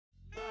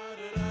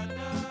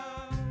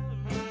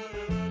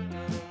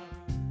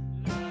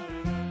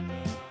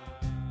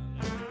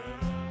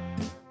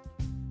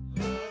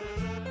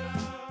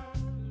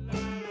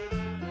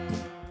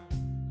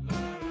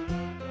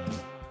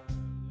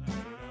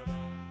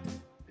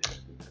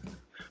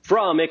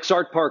From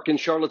Art Park in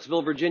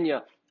Charlottesville,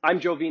 Virginia, I'm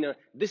Jovina.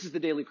 This is the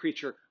Daily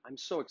Creature. I'm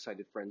so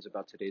excited, friends,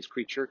 about today's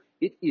creature.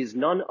 It is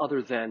none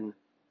other than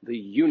the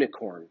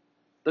unicorn,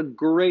 the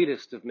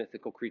greatest of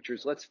mythical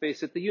creatures. Let's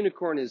face it, the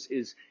unicorn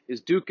is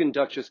Duke and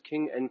Duchess,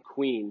 king and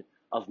queen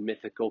of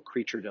mythical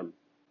creaturedom.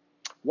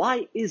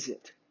 Why is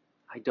it?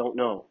 I don't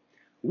know.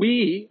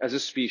 We, as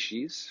a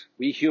species,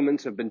 we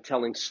humans have been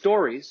telling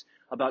stories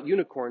about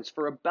unicorns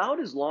for about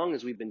as long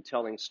as we've been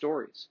telling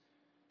stories.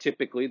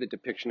 Typically, the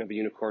depiction of a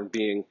unicorn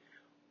being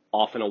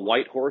often a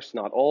white horse,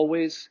 not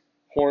always,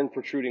 horn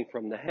protruding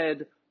from the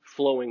head,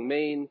 flowing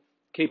mane,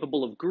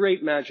 capable of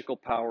great magical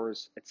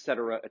powers,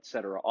 etc.,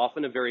 etc.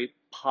 Often a very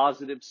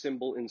positive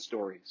symbol in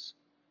stories.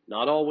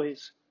 Not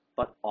always,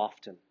 but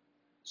often.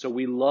 So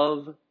we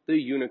love the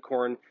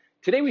unicorn.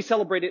 Today we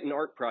celebrate it in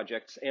art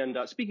projects. And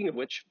speaking of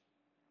which,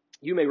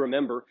 you may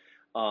remember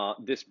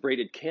this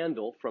braided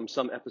candle from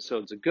some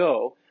episodes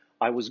ago.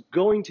 I was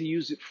going to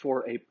use it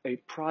for a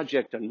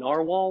project, a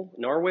narwhal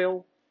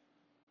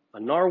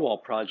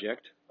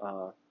project.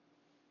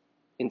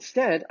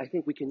 Instead, I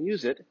think we can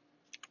use it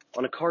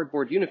on a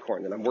cardboard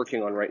unicorn that I'm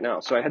working on right now.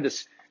 So I had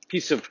this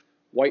piece of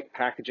white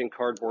packaging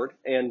cardboard,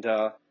 and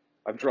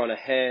I've drawn a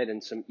head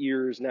and some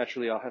ears.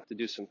 Naturally, I'll have to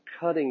do some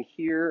cutting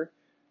here.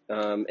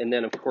 And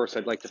then, of course,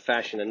 I'd like to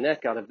fashion a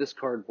neck out of this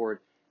cardboard.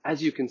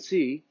 As you can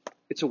see,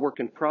 it's a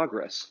work in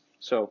progress.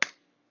 So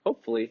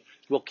hopefully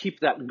we'll keep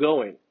that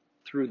going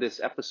through this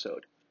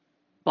episode.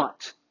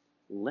 But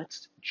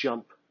let's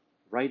jump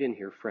right in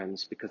here,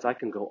 friends, because I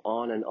can go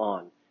on and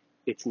on.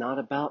 It's not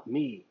about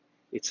me.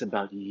 It's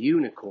about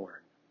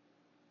unicorn.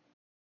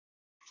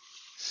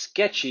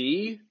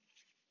 Sketchy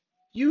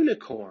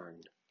unicorn.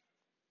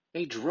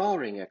 A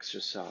drawing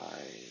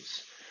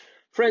exercise.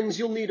 Friends,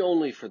 you'll need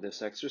only for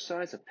this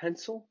exercise a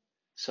pencil,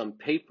 some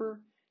paper,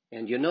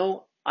 and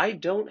I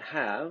don't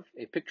have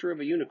a picture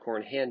of a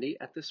unicorn handy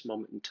at this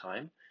moment in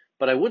time,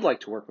 but I would like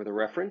to work with a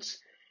reference.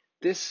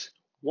 This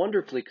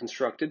wonderfully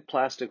constructed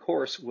plastic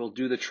horse will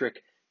do the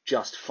trick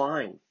just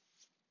fine.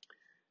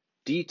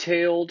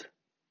 Detailed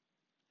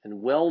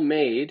and well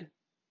made,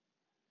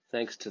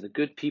 thanks to the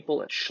good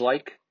people at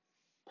Schleich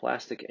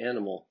Plastic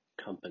Animal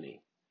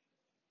Company.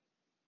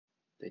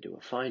 They do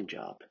a fine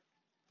job.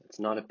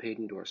 It's not a paid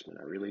endorsement.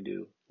 I really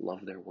do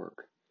love their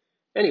work.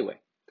 Anyway,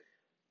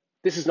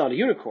 this is not a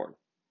unicorn.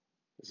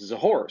 This is a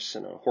horse,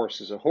 and a horse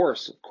is a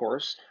horse, of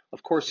course.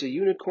 Of course, a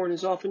unicorn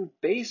is often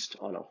based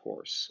on a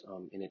horse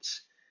in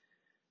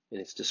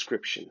its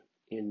description,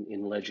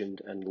 in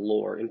legend and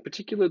lore. In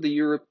particular, the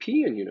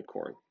European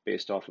unicorn,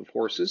 based off of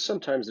horses.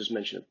 Sometimes there's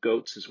mention of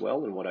goats as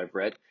well in what I've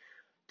read.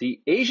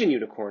 The Asian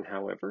unicorn,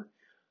 however,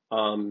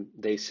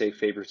 they say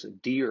favors a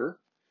deer,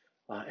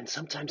 and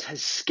sometimes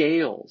has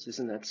scales.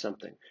 Isn't that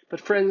something?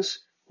 But friends,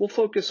 we'll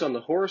focus on the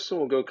horse, and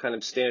we'll go kind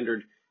of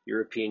standard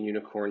European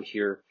unicorn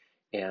here.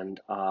 And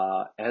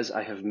as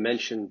I have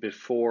mentioned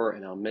before,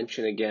 and I'll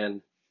mention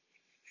again,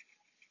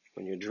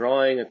 when you're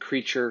drawing a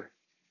creature,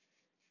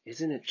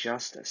 isn't it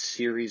just a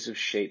series of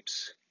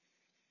shapes?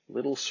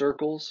 Little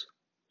circles,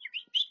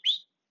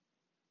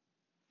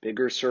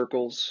 bigger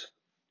circles.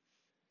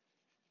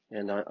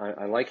 And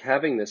I like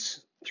having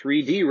this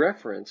 3D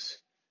reference,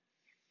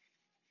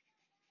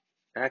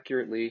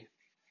 accurately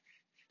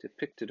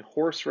depicted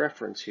horse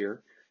reference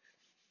here.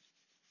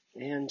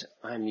 And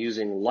I'm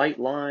using light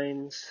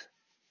lines.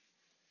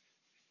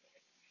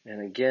 And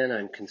again,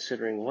 I'm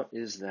considering what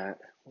is that?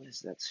 What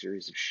is that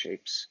series of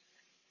shapes?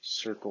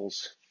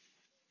 Circles.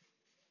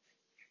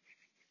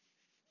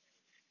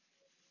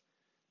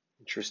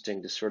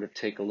 Interesting to sort of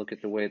take a look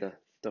at the way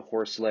the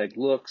horse leg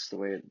looks, the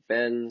way it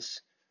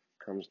bends,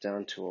 comes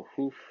down to a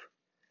hoof.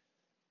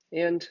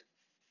 And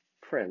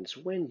friends,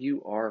 when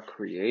you are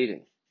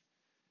creating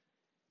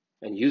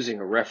and using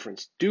a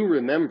reference, do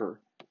remember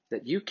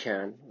that you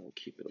can, I'll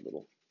keep it a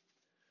little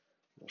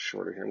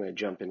shorter here. I'm going to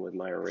jump in with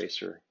my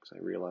eraser because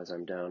I realize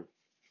I'm down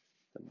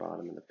the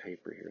bottom of the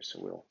paper here, so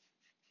we'll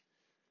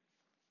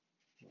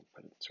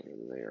put it sort of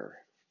there.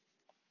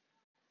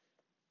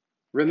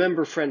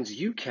 Remember, friends,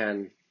 you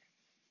can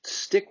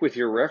stick with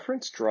your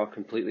reference, draw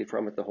completely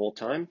from it the whole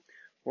time,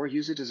 or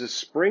use it as a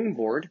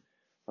springboard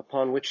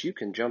upon which you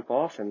can jump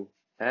off and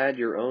add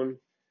your own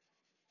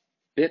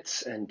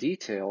bits and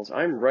details.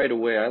 I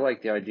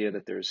like the idea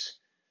that there's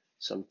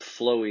some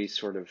flowy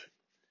sort of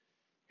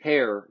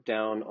hair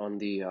down on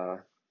the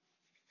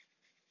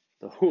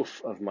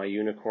hoof of my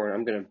unicorn.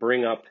 I'm going to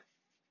bring up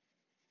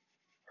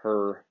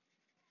her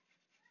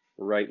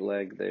right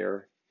leg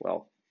there.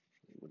 Well,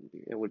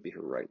 it would be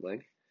her right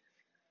leg.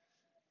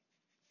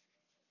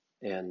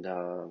 And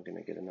I'm going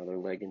to get another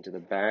leg into the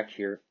back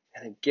here.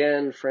 And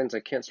again, friends,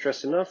 I can't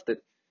stress enough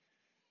that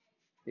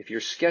if you're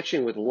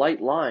sketching with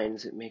light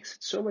lines, it makes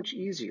it so much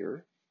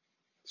easier,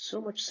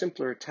 so much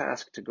simpler a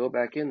task to go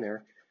back in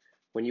there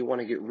when you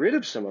want to get rid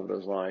of some of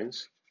those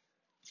lines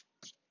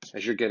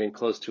as you're getting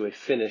close to a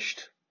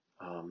finished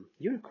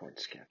unicorn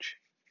sketch.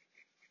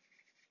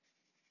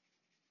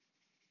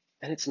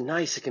 And it's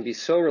nice. It can be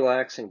so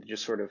relaxing to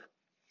just sort of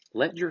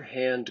let your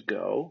hand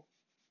go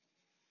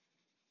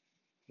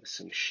with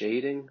some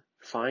shading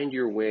Find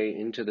your way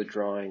into the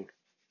drawing.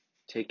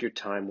 Take your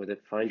time with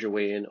it. Find your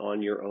way in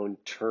on your own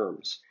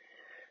terms.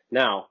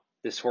 Now,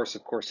 this horse,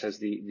 of course, has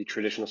the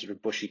traditional sort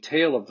of bushy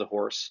tail of the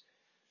horse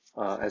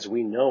as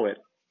we know it.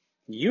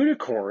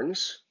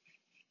 Unicorns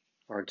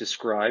are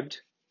described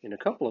in a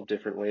couple of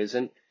different ways,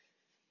 and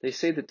they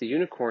say that the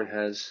unicorn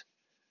has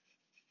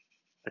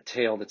a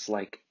tail that's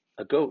like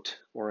a goat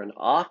or an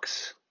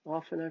ox.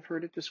 Often I've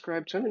heard it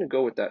described, so I'm going to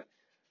go with that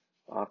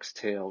ox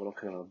tail, a little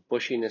kind of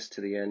bushiness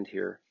to the end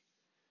here.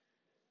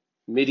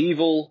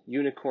 Medieval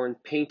unicorn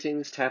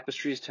paintings,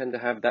 tapestries tend to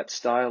have that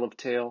style of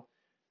tail,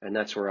 and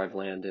that's where I've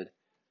landed.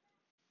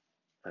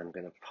 I'm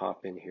going to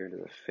pop in here to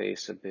the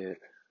face a bit,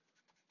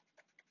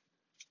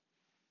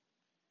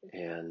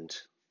 and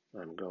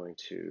I'm going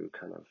to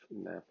kind of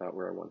map out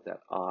where I want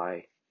that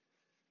eye.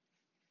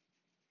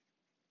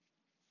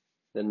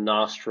 The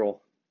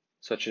nostril,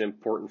 such an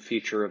important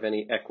feature of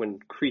any equine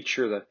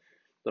creature,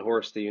 the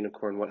horse, the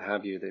unicorn, what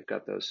have you. They've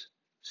got those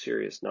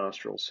serious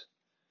nostrils.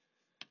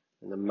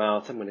 And the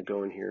mouth, I'm going to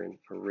go in here and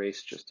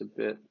erase just a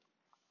bit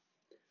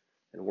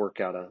and work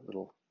out a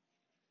little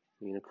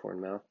unicorn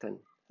mouth. Then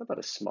how about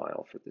a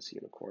smile for this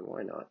unicorn?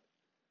 Why not?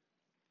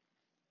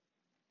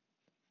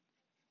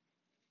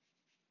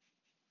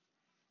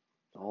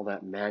 All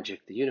that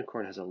magic. The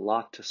unicorn has a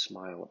lot to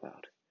smile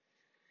about.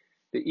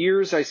 The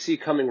ears I see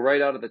coming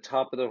right out of the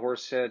top of the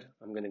horse head.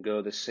 I'm going to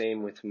go the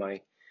same with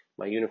my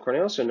unicorn.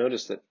 I also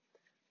noticed that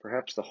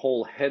perhaps the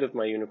whole head of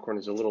my unicorn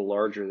is a little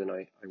larger than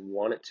I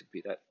want it to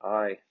be. That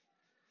eye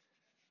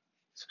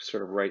is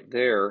sort of right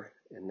there,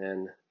 and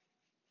then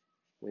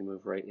we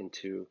move right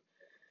into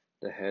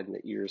the head and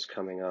the ears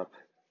coming up.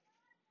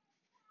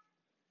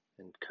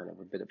 And kind of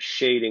a bit of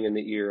shading in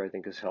the ear I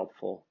think is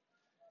helpful.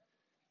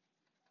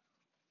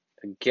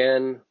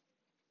 Again,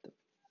 the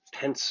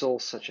pencil,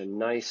 such a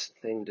nice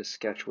thing to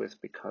sketch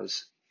with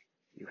because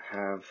you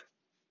have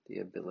the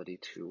ability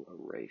to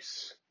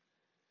erase.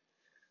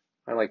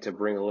 I like to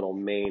bring a little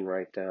mane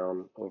right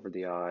down over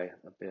the eye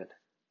a bit.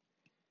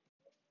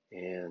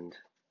 And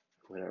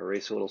I'm going to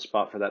erase a little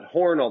spot for that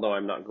horn, although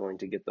I'm not going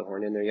to get the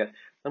horn in there yet.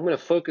 I'm going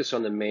to focus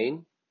on the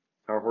mane.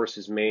 Our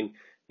horse's mane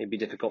may be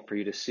difficult for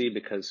you to see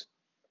because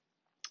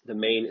the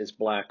mane is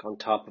black on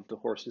top of the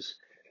horse's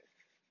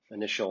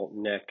initial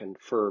neck and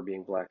fur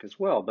being black as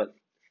well, but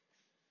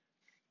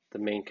the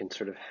mane can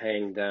sort of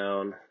hang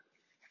down,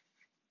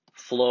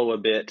 flow a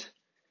bit.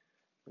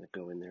 I'm going to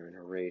go in there and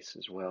erase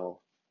as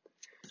well.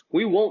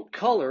 We won't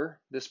color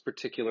this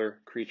particular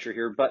creature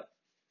here, but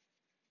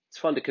it's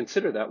fun to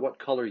consider that, what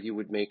color you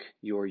would make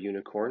your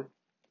unicorn.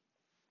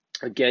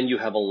 Again, you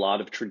have a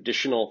lot of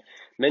traditional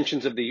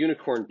mentions of the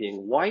unicorn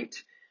being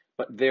white,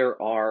 but there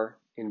are,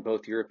 in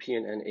both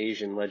European and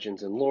Asian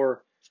legends and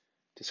lore,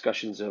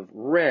 discussions of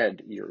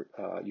red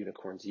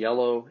unicorns,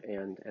 yellow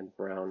and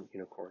brown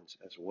unicorns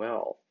as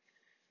well.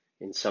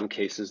 In some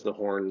cases, the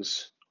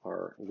horns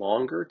are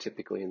longer,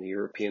 typically in the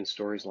European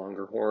stories,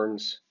 longer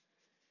horns.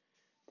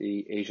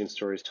 The Asian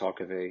stories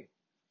talk of a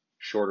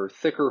shorter,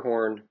 thicker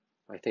horn.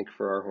 I think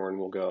for our horn,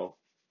 we'll go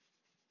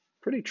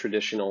pretty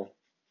traditional,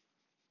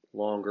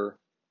 longer,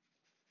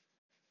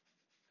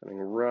 coming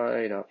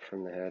right up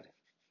from the head.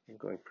 I'm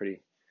going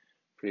pretty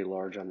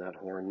large on that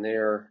horn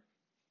there.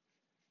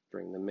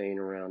 Bring the mane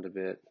around a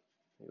bit,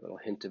 a little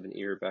hint of an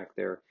ear back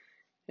there,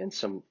 and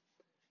some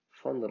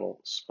fun little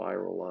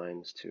spiral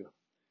lines to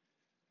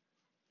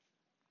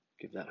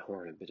give that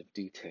horn a bit of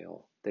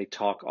detail. They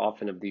talk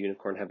often of the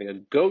unicorn having a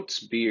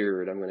goat's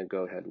beard. I'm going to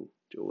go ahead and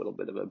do a little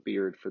bit of a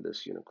beard for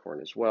this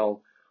unicorn as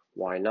well.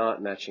 Why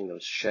not? Matching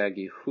those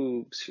shaggy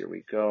hooves. Here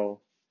we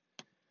go.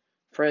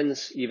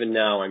 Friends, even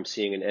now I'm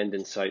seeing an end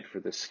in sight for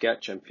this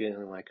sketch. I'm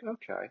feeling like,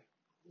 okay,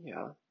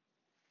 yeah,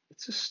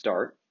 it's a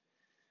start.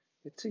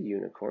 It's a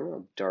unicorn.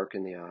 I'll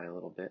darken the eye a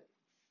little bit.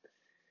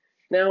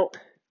 Now,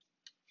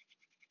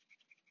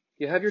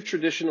 you have your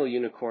traditional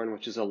unicorn,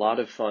 which is a lot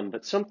of fun,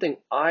 but something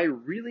I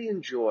really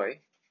enjoy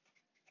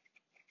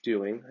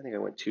doing, I think I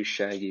went too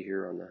shaggy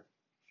here on the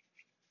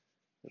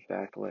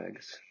back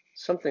legs,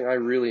 something I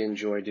really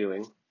enjoy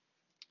doing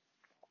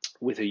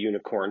with a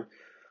unicorn,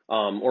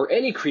 or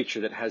any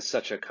creature that has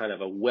such a kind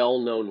of a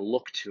well-known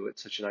look to it,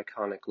 such an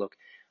iconic look,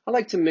 I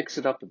like to mix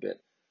it up a bit,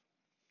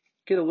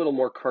 get a little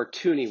more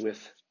cartoony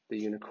with the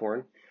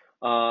unicorn.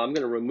 I'm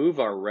going to remove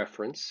our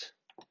reference.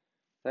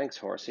 Thanks,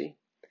 horsey.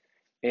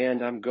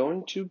 And I'm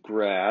going to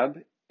grab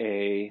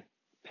a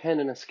pen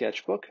and a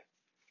sketchbook.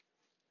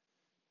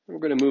 We're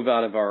going to move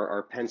out of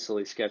our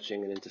pencil-y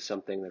sketching and into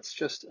something that's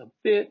just a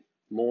bit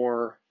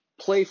more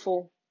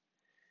playful.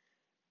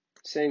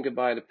 Saying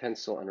goodbye to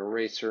pencil and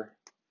eraser.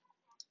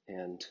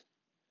 And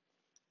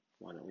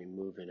why don't we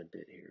move in a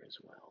bit here as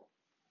well.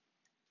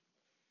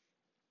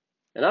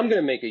 And I'm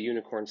going to make a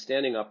unicorn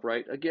standing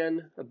upright.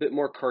 Again, a bit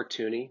more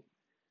cartoony.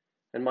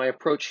 And my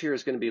approach here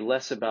is going to be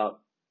less about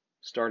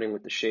starting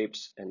with the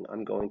shapes, and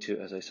I'm going to,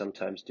 as I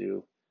sometimes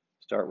do,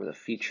 start with a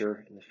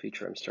feature, and the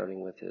feature I'm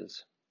starting with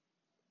is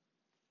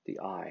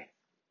the eye.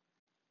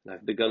 And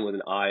I've begun with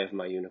an eye of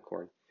my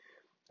unicorn.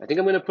 I think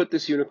I'm going to put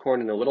this unicorn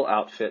in a little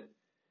outfit,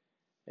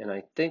 and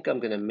I think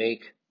I'm going to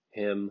make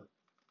him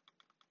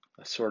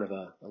sort of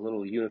a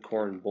little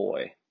unicorn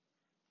boy,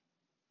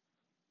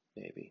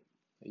 maybe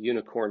a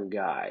unicorn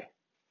guy,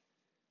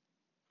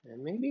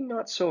 and maybe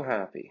not so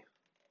happy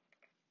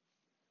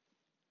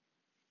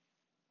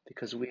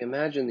because we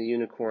imagine the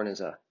unicorn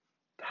as a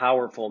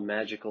powerful,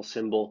 magical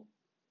symbol.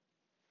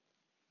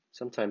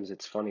 Sometimes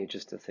it's funny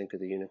just to think of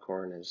the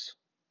unicorn as,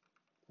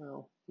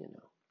 well,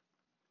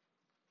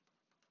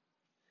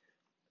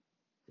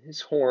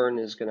 his horn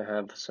is going to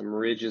have some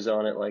ridges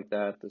on it like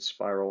that, the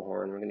spiral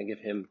horn. We're going to give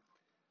him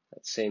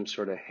that same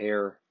sort of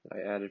hair that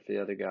I added for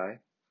the other guy.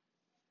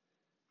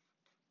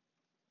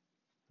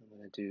 I'm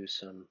going to do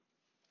some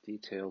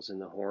details in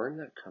the horn.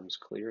 That comes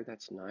clear.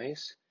 That's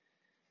nice.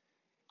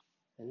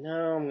 And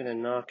now I'm going to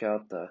knock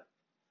out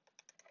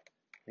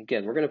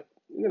again, we're going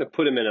to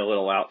put him in a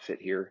little outfit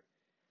here.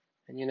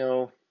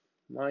 And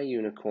my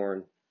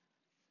unicorn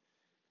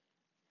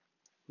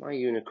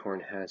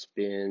has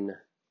been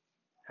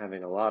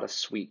having a lot of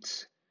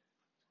sweets.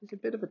 He's a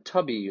bit of a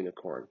tubby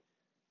unicorn.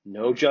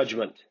 No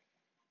judgment.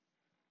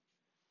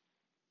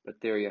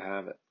 But there you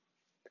have it.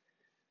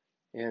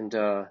 And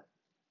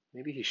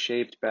maybe he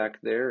shaved back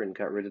there and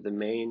got rid of the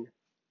mane.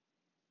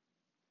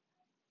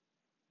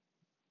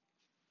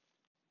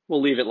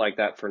 We'll leave it like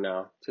that for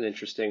now. It's an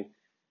interesting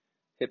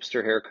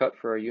hipster haircut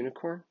for our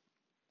unicorn.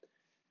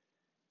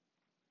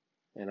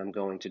 And I'm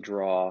going to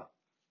draw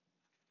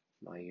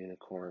my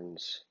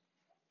unicorn's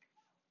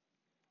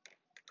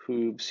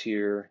hooves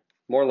here,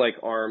 more like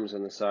arms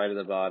on the side of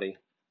the body.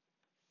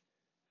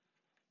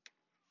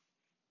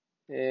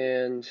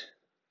 And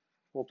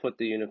we'll put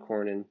the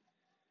unicorn in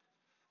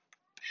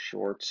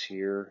shorts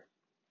here,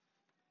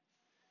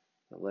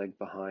 the leg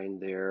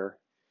behind there.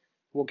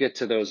 We'll get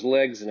to those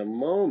legs in a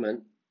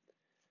moment.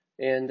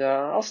 And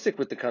I'll stick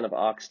with the kind of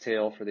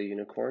oxtail for the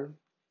unicorn.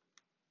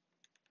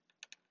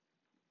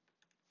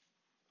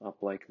 Up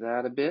like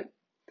that a bit.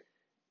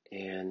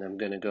 And I'm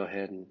going to go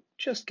ahead and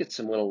just get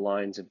some little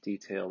lines of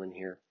detail in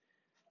here.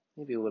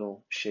 Maybe a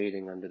little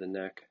shading under the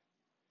neck.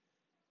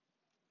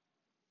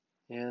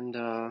 And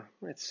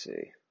let's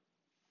see.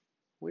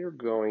 We're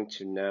going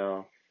to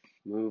now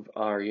move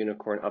our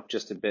unicorn up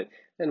just a bit.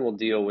 Then we'll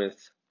deal with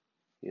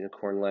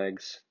unicorn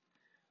legs,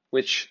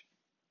 which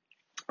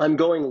I'm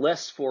going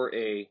less for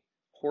a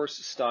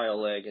horse-style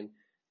leg. And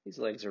these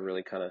legs are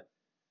really kind of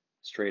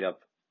straight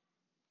up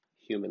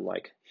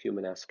human-like,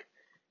 human-esque.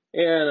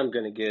 And I'm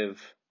going to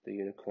give the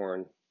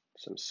unicorn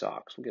some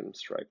socks. We'll give him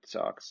striped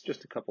socks,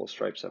 just a couple of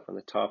stripes up on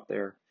the top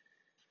there.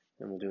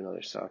 And we'll do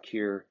another sock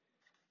here.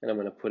 And I'm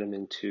going to put him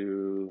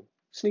into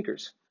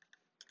sneakers.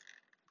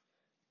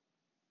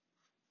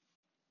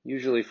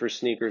 Usually for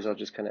sneakers, I'll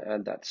just kind of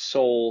add that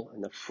sole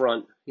in the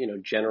front,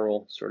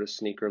 general sort of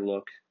sneaker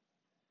look.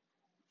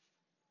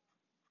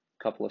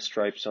 A couple of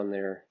stripes on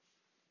there.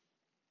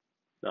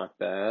 Not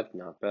bad,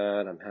 not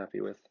bad. I'm happy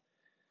with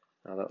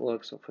how that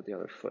looks. I'll put the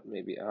other foot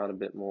maybe out a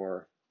bit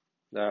more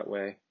that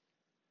way.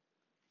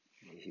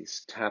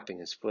 He's tapping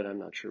his foot. I'm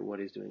not sure what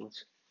he's doing.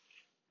 Let's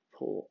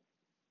pull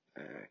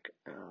back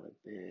out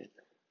a bit.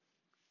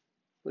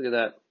 Look at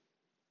that.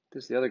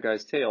 There's the other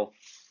guy's tail.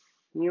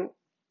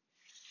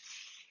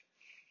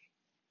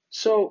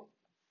 So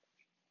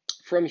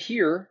from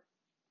here,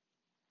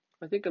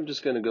 I think I'm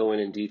just going to go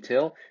in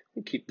detail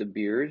and keep the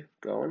beard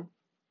going.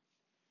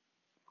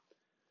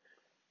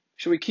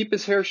 Should we keep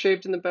his hair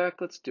shaved in the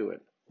back? Let's do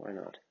it. Why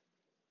not?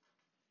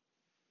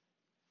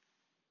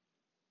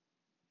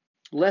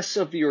 Less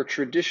of your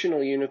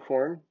traditional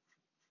unicorn.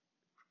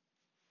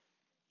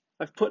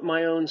 I've put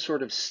my own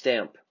sort of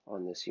stamp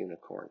on this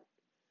unicorn.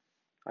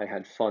 I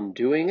had fun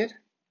doing it.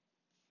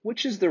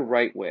 Which is the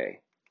right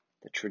way?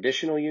 The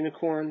traditional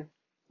unicorn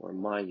or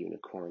my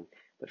unicorn?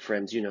 But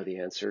friends, you know the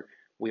answer.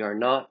 We are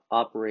not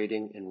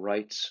operating in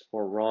rights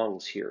or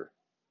wrongs here.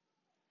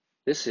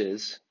 This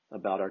is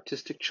about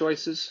artistic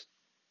choices.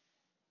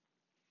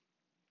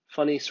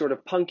 Funny sort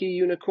of punky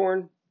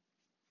unicorn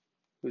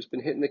who's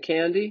been hitting the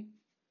candy.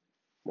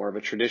 More of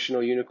a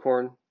traditional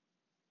unicorn.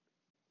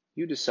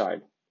 You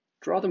decide.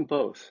 Draw them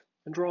both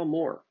and draw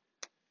more.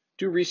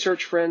 Do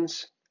research,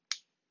 friends.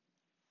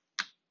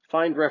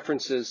 Find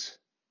references.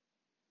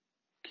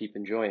 Keep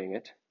enjoying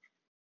it.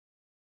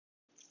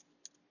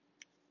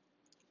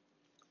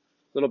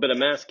 A little bit of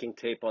masking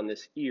tape on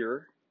this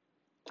ear.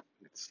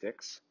 It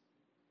sticks.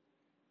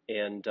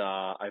 And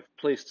I've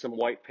placed some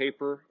white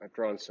paper. I've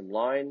drawn some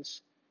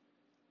lines.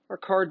 Our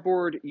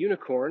cardboard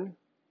unicorn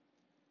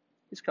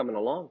is coming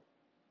along.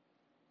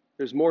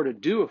 There's more to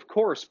do, of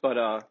course, but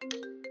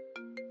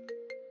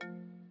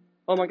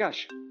oh my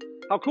gosh,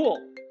 how cool.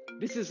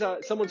 This is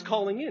someone's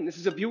calling in. This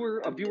is a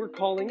viewer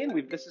calling in.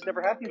 This has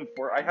never happened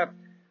before.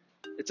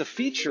 It's a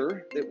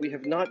feature that we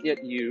have not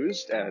yet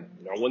used, and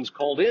no one's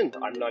called in.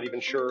 I'm not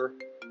even sure.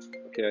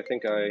 Okay,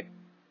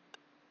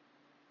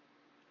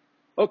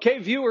 Okay,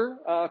 viewer,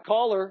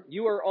 caller,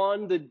 you are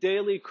on the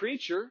Daily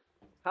Creature.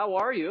 How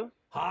are you?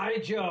 Hi,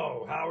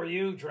 Joe. How are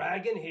you?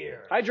 Dragon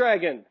here. Hi,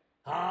 Dragon.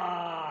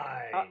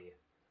 Hi.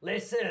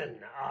 Listen,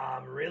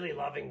 I'm really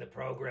loving the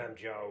program,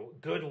 Joe.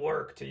 Good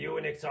work to you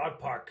and Ix Art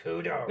Park.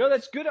 No,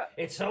 that's Kudos. good.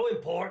 It's so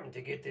important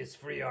to get this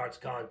free arts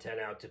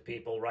content out to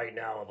people right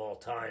now of all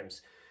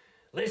times.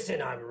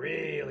 Listen, I'm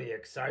really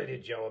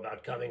excited, Joe,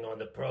 about coming on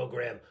the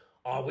program.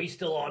 Are we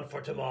still on for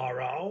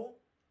tomorrow?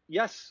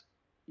 Yes,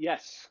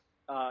 yes.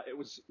 It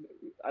was.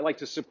 I like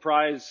to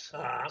surprise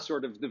Uh,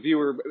 sort of the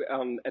viewer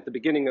at the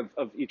beginning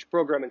of each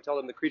program and tell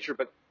them the creature.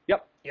 But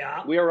yep,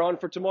 yeah. we are on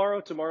for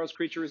tomorrow. Tomorrow's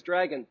creature is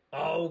dragon.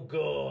 Oh,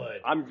 good.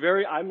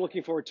 I'm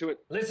looking forward to it.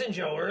 Listen,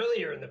 Joe,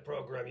 earlier in the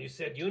program you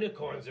said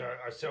unicorns are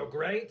so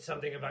great.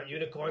 Something about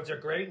unicorns are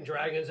great and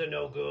dragons are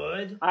no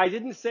good. I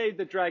didn't say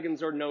that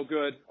dragons are no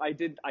good. I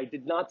did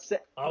not say.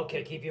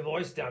 Okay, keep your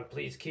voice down,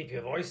 please. Keep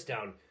your voice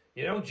down.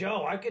 You know,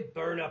 Joe, I could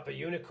burn up a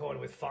unicorn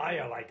with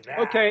fire like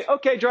Okay, that.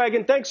 okay,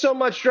 dragon. Thanks so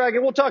much,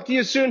 dragon. We'll talk to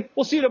you soon.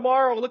 We'll see you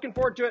tomorrow. Looking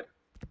forward to it.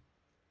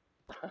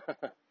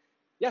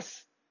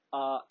 Yes,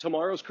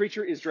 tomorrow's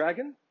creature is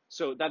dragon.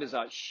 So that is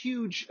a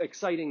huge,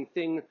 exciting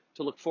thing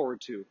to look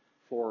forward to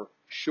for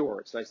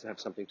sure. It's nice to have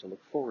something to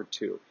look forward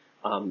to.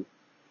 Um,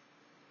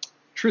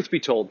 Truth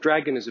be told,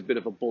 dragon is a bit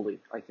of a bully,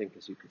 I think,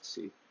 as you could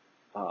see.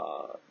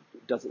 Uh,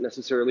 doesn't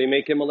necessarily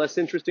make him a less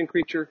interesting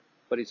creature,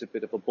 but he's a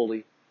bit of a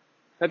bully.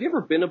 Have you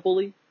ever been a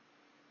bully?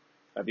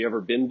 Have you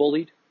ever been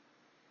bullied?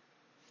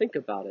 Think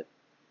about it.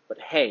 But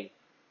hey,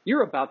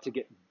 you're about to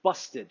get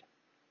busted.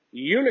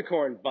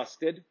 Unicorn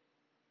busted.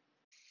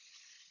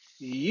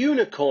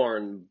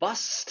 Unicorn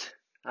bust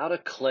out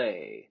of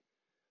clay.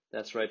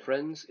 That's right,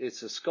 friends.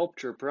 It's a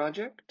sculpture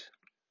project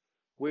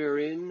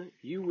wherein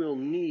you will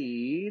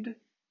need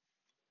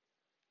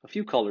a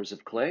few colors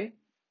of clay.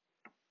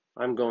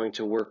 I'm going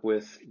to work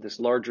with this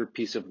larger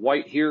piece of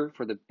white here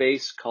for the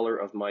base color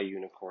of my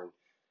unicorn.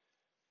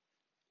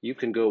 You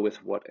can go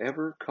with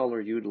whatever color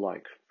you'd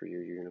like for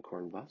your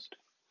unicorn bust.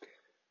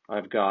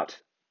 I've got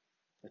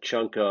a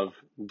chunk of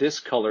this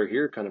color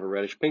here, kind of a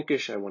reddish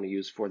pinkish, I want to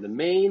use for the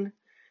mane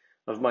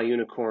of my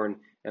unicorn,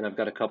 and I've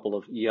got a couple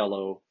of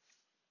yellow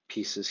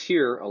pieces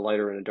here, a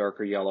lighter and a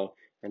darker yellow,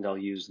 and I'll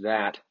use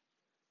that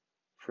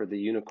for the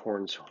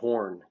unicorn's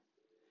horn.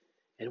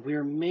 And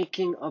we're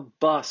making a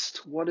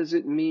bust. What does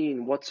it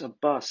mean? What's a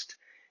bust?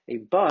 A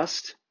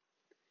bust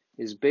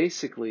is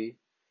basically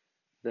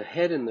the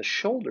head and the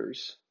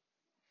shoulders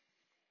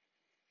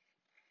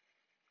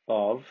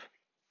of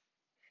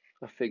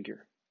a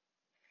figure.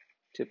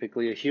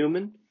 Typically a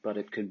human, but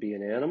it could be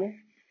an animal.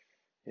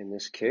 In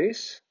this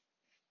case,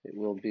 it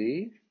will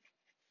be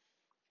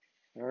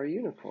our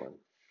unicorn.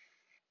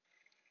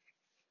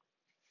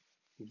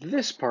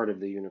 This part of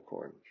the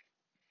unicorn.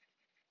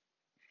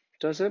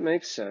 Does it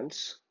make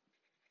sense?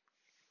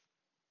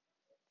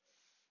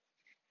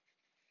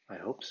 I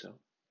hope so.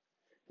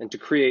 And to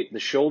create the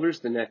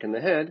shoulders, the neck, and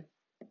the head,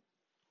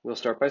 we'll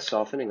start by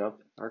softening up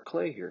our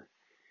clay here.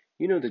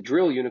 You know the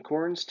drill,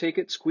 unicorns. Take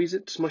it, squeeze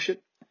it, smush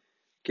it,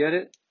 get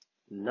it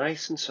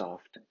nice and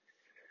soft.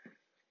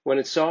 When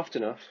it's soft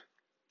enough,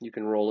 you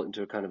can roll it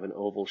into a kind of an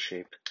oval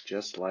shape,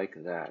 just like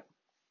that.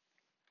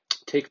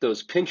 Take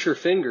those pincher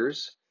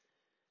fingers,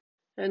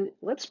 and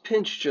let's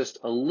pinch just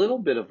a little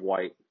bit of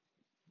white.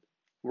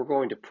 We're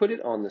going to put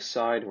it on the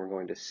side, and we're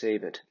going to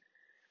save it.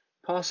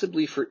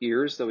 Possibly for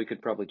ears, though we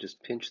could probably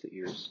just pinch the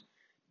ears.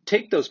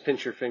 Take those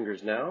pincher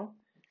fingers now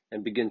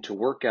and begin to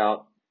work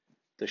out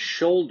the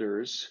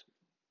shoulders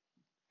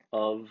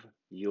of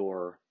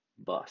your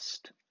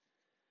bust.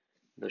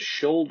 The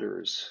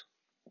shoulders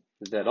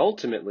that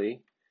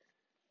ultimately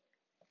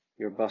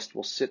your bust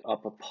will sit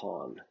up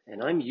upon.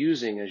 And I'm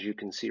using, as you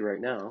can see right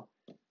now,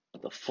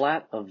 the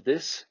flat of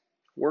this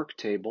work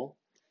table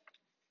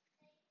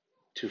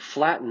to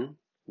flatten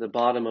the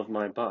bottom of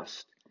my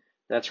bust.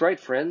 That's right,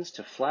 friends,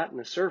 to flatten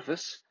a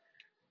surface,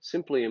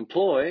 simply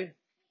employ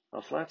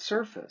a flat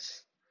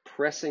surface.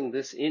 Pressing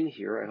this in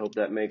here, I hope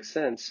that makes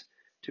sense,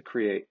 to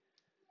create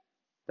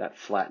that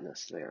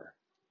flatness there.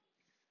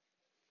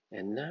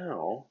 And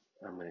now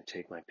I'm going to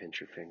take my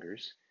pincher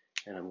fingers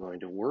and I'm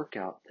going to work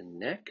out the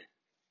neck,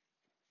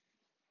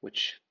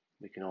 which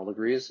we can all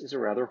agree is a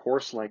rather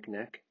horse-like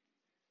neck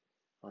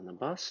on the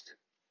bust.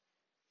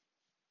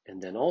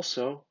 And then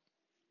also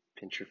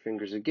pinch your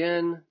fingers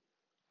again,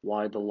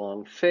 wide the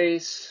long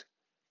face,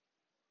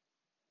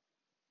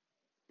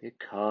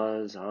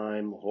 because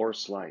I'm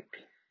horse-like.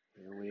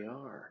 There we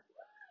are.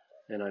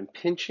 And I'm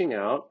pinching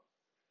out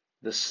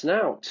the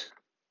snout,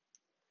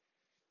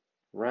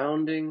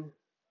 rounding,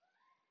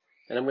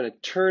 and I'm going to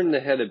turn the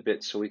head a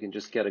bit so we can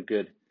just get a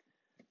good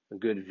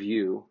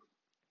view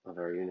of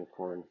our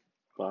unicorn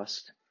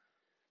bust.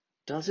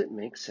 Does it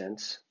make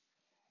sense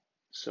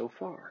so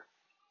far?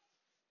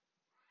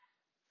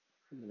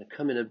 I'm going to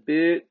come in a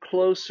bit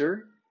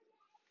closer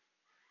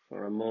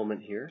for a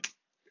moment here.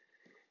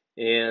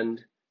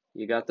 And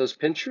you got those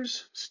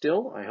pinchers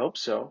still? I hope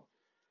so.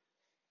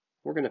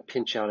 We're going to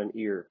pinch out an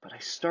ear, but I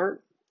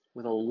start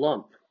with a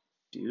lump,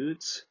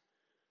 dudes.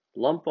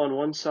 Lump on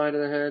one side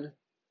of the head,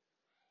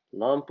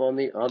 lump on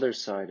the other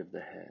side of the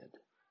head.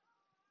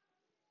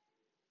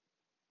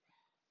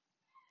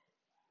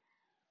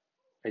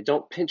 I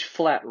don't pinch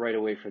flat right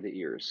away for the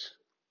ears.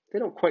 They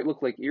don't quite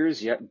look like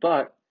ears yet,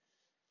 but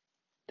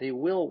they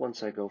will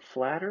once I go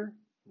flatter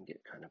and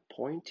get kind of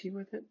pointy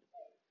with it.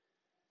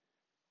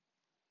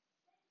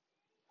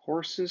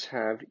 Horses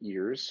have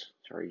ears,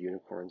 sorry,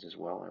 unicorns as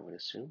well, I would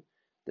assume,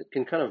 that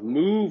can kind of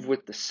move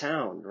with the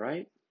sound,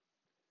 right?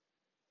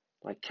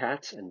 Like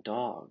cats and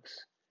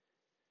dogs.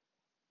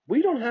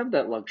 We don't have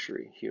that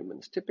luxury,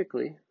 humans.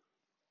 Typically,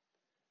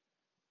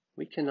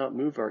 we cannot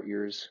move our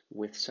ears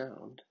with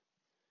sound.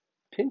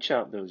 Pinch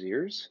out those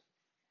ears.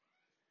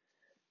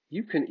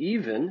 You can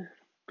even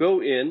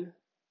go in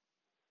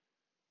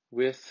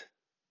with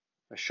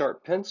a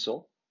sharp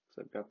pencil.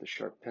 So I've got the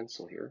sharp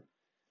pencil here.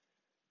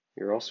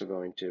 You're also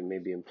going to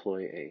maybe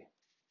employ a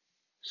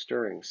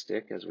stirring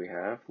stick, as we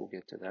have. We'll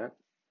get to that.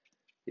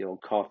 The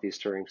old coffee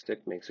stirring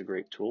stick makes a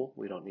great tool.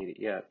 We don't need it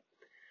yet.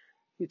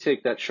 You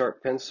take that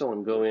sharp pencil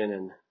and go in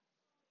and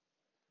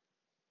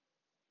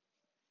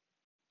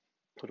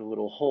put a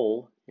little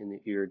hole in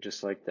the ear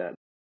just like that.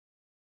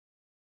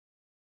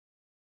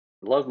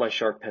 Love my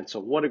sharp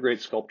pencil. What a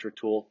great sculpture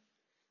tool.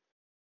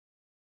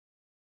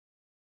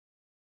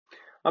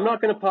 I'm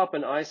not going to pop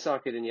an eye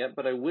socket in yet,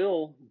 but I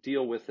will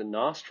deal with the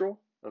nostril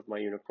of my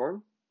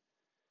unicorn.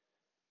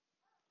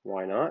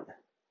 Why not?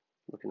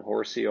 Looking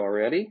horsey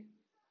already.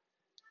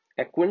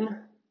 Equine.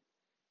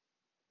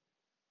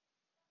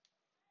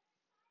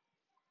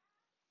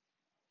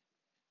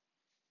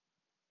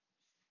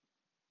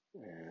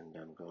 And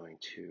I'm going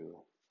to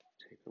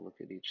take a look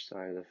at each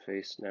side of the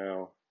face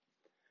now.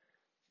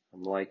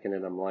 I'm liking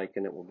it.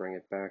 We'll bring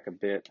it back a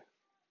bit.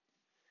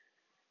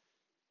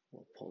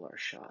 We'll pull our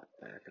shot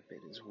back a bit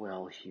as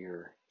well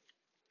here.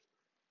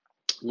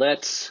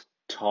 Let's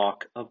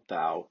talk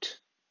about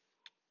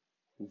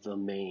the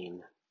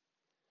mane.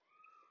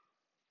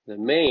 The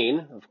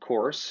mane, of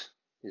course,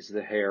 is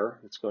the hair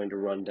that's going to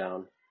run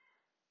down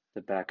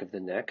the back of the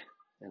neck,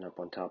 and up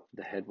on top of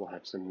the head we'll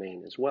have some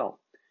mane as well.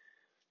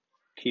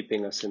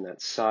 Keeping us in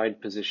that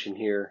side position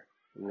here,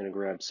 I'm going to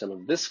grab some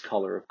of this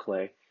color of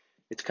clay.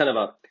 It's kind of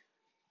a,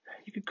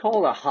 you could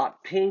call it a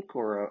hot pink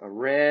or a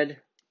red.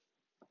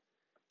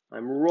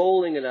 I'm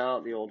rolling it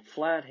out, the old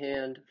flat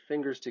hand,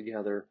 fingers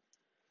together,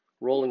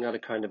 rolling out a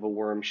kind of a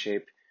worm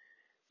shape.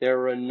 There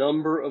are a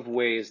number of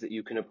ways that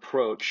you can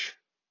approach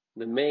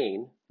the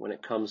mane when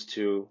it comes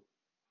to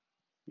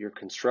your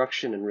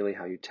construction and really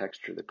how you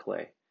texture the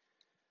clay.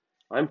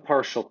 I'm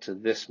partial to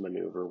this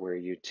maneuver where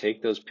you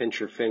take those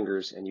pincher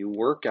fingers and you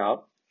work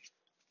out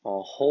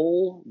a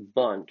whole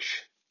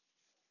bunch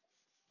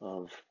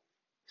of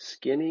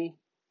skinny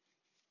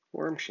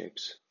worm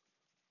shapes.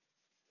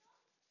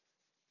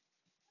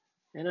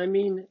 And I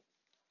mean,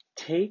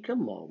 take a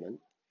moment,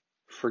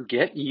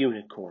 forget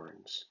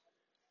unicorns,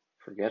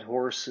 forget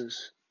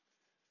horses,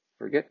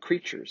 forget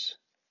creatures.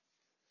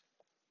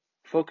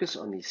 Focus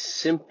on the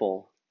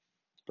simple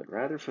but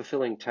rather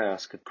fulfilling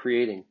task of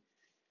creating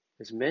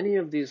as many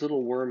of these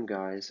little worm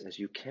guys as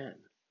you can.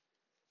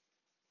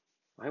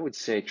 I would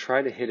say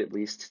try to hit at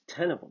least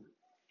 10 of them.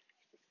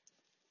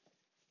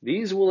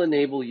 These will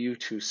enable you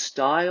to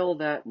style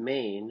that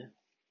mane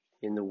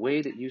in the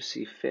way that you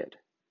see fit.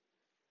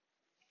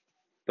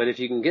 But if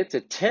you can get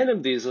to 10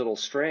 of these little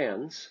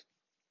strands,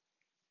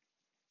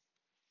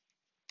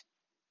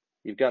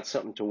 you've got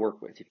something to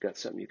work with. You've got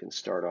something you can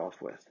start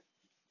off with.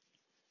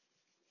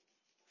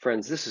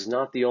 Friends, this is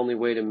not the only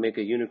way to make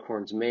a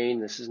unicorn's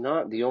mane. This is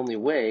not the only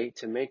way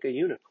to make a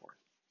unicorn.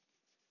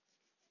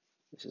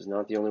 This is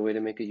not the only way to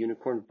make a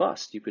unicorn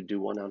bust. You could do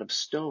one out of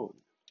stone.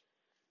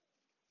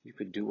 You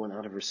could do one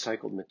out of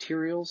recycled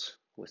materials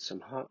with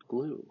some hot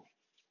glue.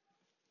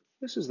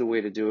 This is the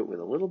way to do it with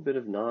a little bit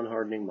of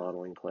non-hardening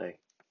modeling clay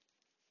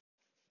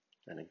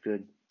and a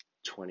good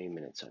 20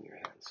 minutes on your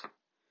hands.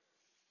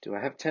 Do I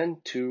have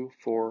 10? 2,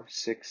 4,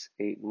 6,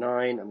 8,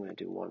 9. I'm going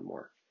to do one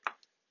more.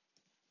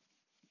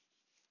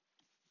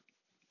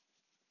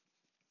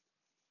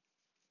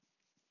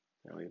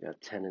 Now we've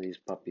got 10 of these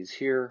puppies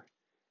here.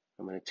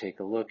 I'm going to take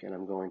a look and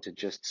I'm going to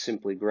just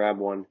simply grab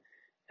one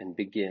and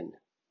begin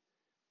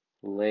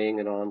laying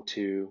it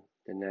onto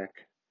the neck,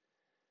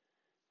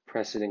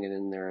 pressing it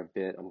in there a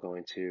bit. I'm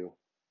going to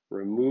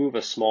remove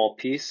a small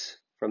piece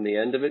from the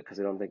end of it because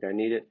I don't think I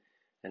need it,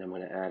 and I'm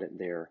going to add it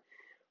there.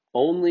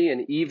 Only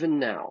and even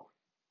now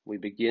we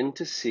begin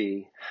to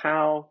see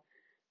how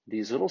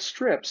these little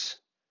strips,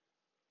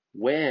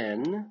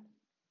 when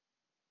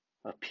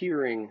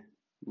appearing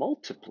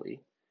multiply,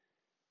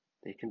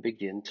 they can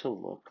begin to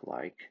look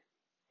like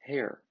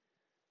hair,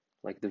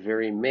 like the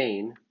very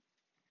mane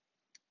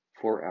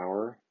for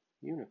our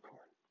unicorn.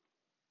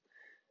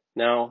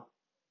 Now,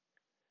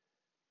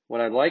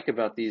 what I like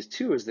about these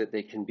too is that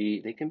they can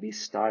be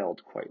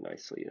styled quite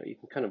nicely. You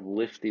can kind of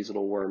lift these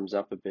little worms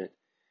up a bit,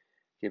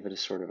 give it a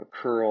sort of a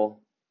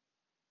curl.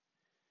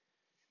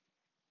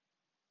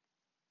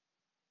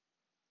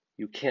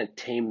 You can't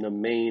tame the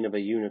mane of a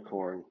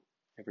unicorn.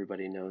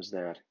 Everybody knows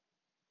that.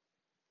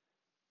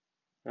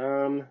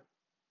 The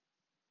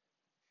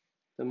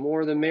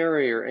more the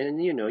merrier.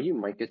 And you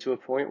might get to a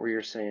point where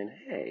you're saying,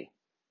 hey,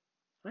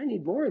 I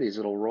need more of these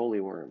little roly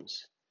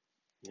worms.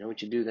 You know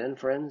what you do then,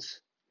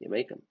 friends? You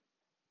make them.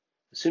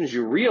 As soon as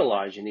you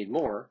realize you need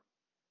more,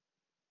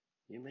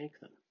 you make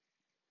them.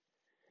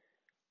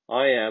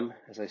 I am,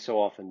 as I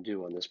so often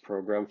do on this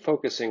program,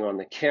 focusing on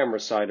the camera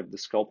side of the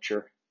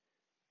sculpture,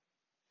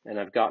 and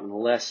I've gotten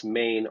less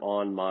mane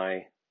on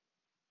my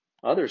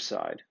other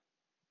side.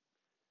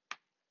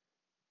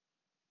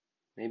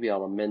 Maybe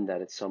I'll amend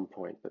that at some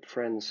point, but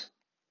friends,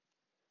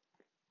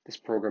 this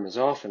program is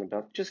often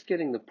about just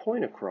getting the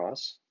point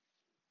across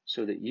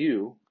so that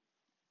you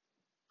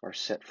are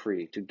set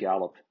free to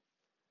gallop,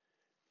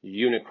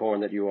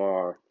 unicorn that you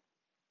are.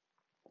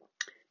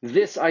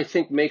 This, I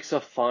think, makes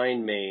a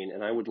fine mane,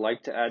 and I would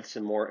like to add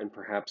some more, and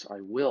perhaps I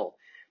will.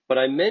 But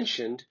I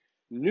mentioned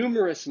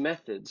numerous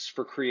methods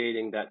for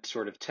creating that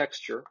sort of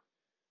texture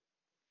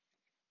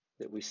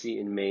that we see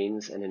in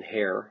manes and in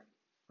hair.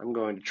 I'm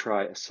going to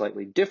try a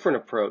slightly different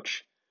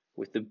approach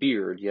with the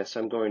beard. Yes,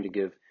 I'm going to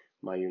give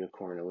my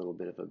unicorn a little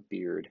bit of a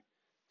beard.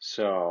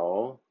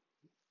 So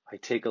I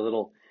take a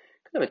little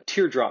kind of a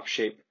teardrop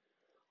shape,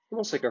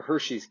 almost like a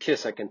Hershey's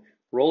Kiss. I can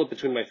roll it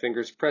between my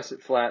fingers, press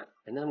it flat,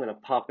 and then I'm going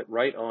to pop it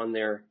right on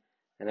there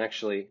and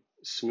actually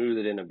smooth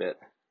it in a bit.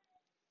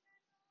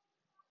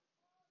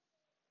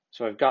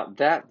 So I've got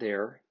that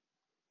there.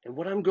 And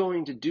what I'm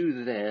going to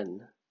do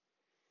then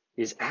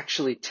is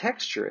actually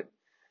texture it.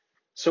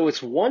 So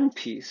it's one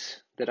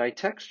piece that I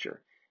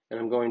texture. And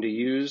I'm going to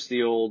use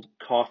the old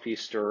coffee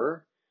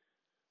stirrer,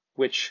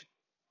 which,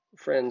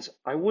 friends,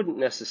 I wouldn't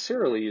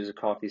necessarily use a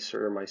coffee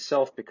stirrer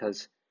myself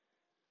because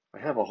I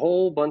have a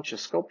whole bunch of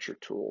sculpture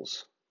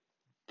tools.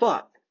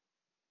 But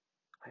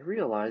I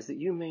realize that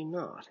you may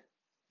not.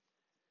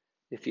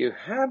 If you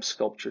have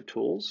sculpture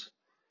tools,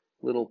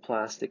 little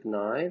plastic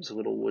knives,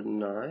 little wooden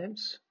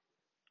knives,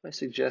 I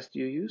suggest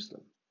you use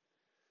them.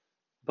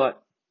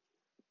 But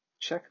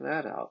check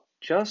that out.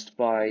 Just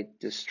by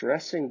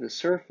distressing the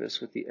surface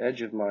with the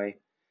edge of my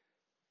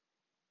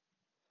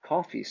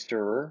coffee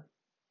stirrer,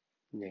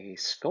 nay,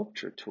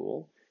 sculpture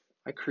tool,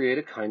 I create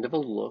a kind of a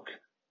look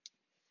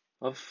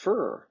of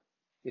fur.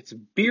 It's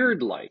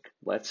beard-like,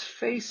 let's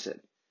face it.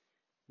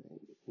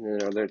 You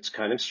know, it's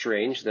kind of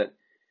strange that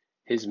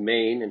his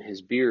mane and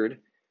his beard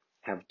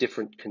have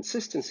different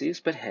consistencies,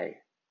 but hey,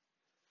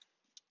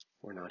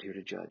 we're not here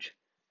to judge.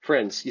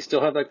 Friends, you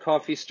still have that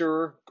coffee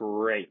stirrer?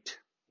 Great.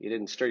 You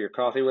didn't stir your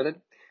coffee with it?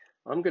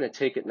 I'm going to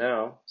take it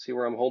now, see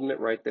where I'm holding it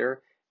right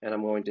there, and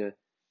I'm going to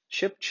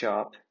chip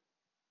chop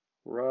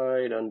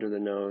right under the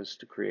nose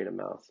to create a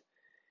mouth.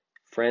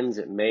 Friends,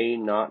 it may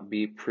not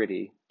be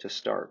pretty to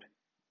start.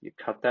 You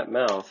cut that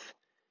mouth.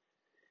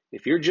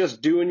 If you're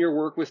just doing your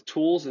work with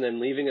tools and then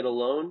leaving it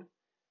alone,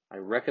 I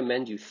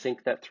recommend you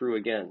think that through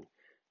again.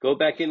 Go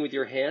back in with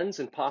your hands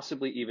and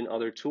possibly even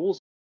other tools.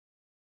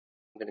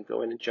 I'm going to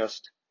go in and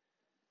just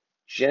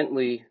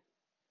gently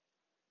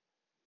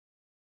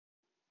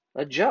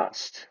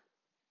adjust.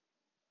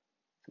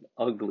 It's an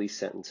ugly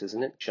sentence,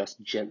 isn't it?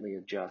 Just gently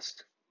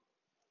adjust.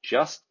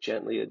 Just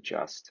gently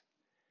adjust.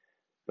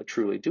 But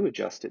truly do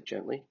adjust it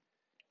gently.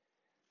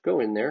 Go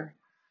in there,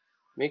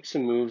 make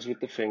some moves with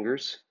the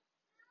fingers.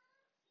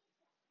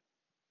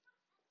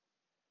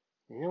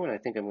 You know what I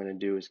think I'm going to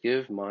do is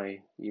give my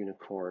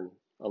unicorn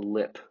a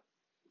lip.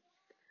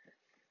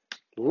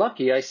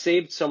 Lucky I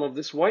saved some of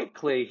this white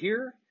clay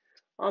here.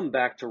 I'm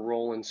back to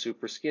rolling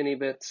super skinny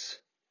bits.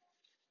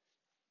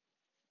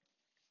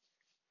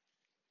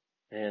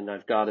 And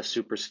I've got a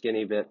super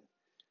skinny bit.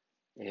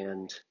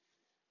 And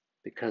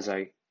because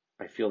I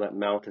feel that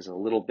mouth is a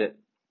little bit,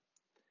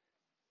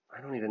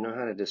 I don't even know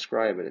how to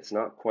describe it. It's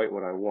not quite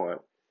what I want.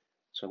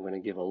 So I'm going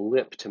to give a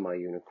lip to my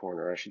unicorn,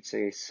 or I should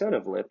say a set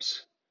of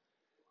lips,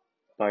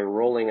 by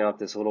rolling out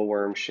this little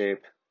worm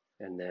shape,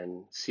 and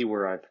then see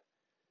where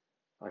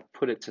I've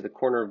put it to the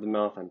corner of the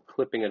mouth. I'm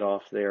clipping it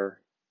off there,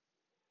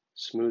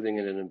 smoothing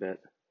it in a bit.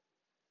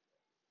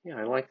 Yeah,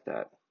 I like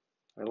that.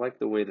 I like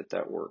the way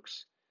that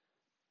works.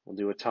 We'll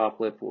do a top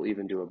lip. We'll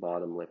even do a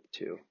bottom lip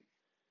too.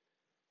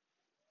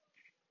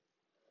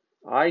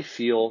 I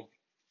feel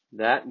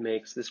that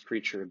makes this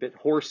creature a bit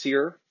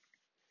horsier,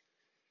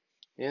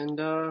 and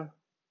I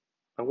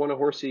want a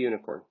horsey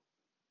unicorn.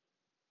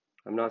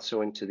 I'm not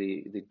so into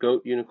the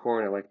goat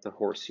unicorn. I like the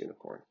horse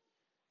unicorn.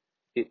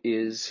 It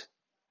is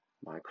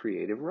my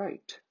creative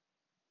right.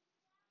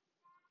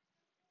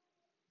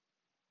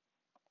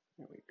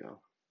 There we go.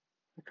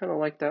 I kind of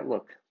like that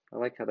look. I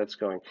like how that's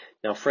going.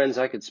 Now, friends,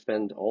 I could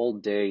spend all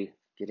day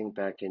getting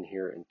back in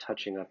here and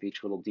touching up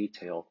each little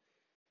detail.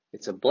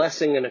 It's a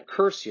blessing and a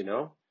curse, you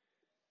know.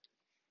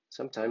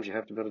 Sometimes you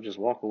have to be able to just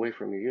walk away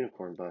from your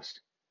unicorn bust.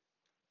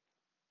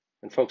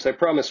 And folks, I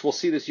promise we'll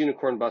see this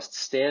unicorn bust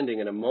standing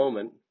in a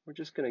moment. We're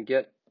just going to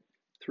get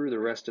through the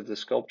rest of the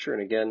sculpture.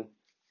 And again,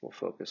 we'll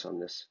focus on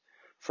this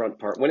front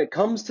part. When it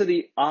comes to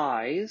the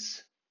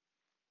eyes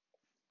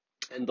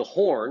and the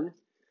horn,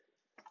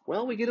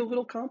 well, we get a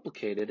little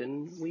complicated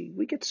and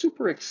we get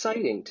super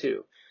exciting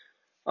too.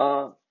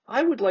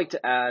 I would like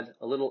to add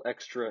a little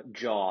extra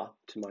jaw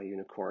to my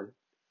unicorn.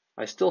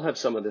 I still have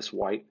some of this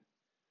white.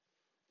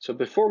 So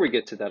before we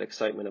get to that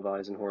excitement of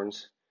eyes and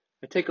horns,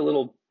 I take a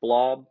little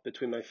blob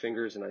between my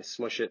fingers and I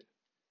smush it.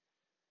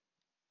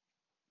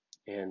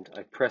 and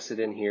I press it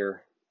in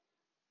here,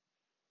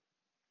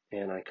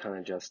 and I kind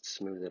of just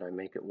smooth it. I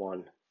make it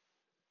one.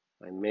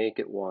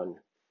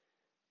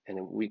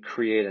 And we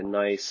create a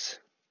nice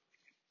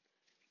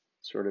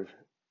sort of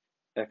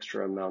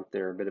extra amount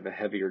there, a bit of a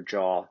heavier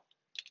jaw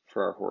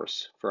for our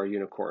horse, for our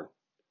unicorn.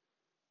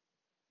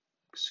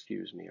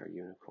 Excuse me, our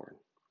unicorn.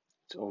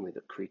 It's only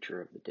the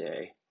creature of the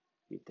day.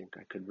 You'd think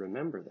I could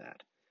remember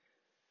that.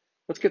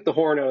 Let's get the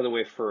horn out of the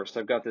way first.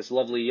 I've got this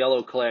lovely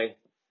yellow clay,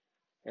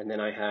 and then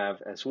I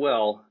have as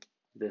well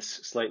this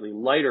slightly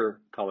lighter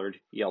colored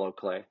yellow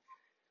clay.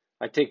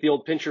 I take the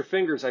old pincher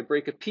fingers, I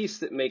break a piece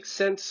that makes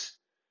sense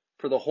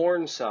for the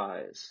horn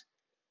size.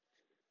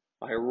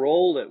 I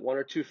roll it, 1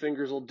 or 2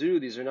 fingers will do.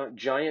 These are not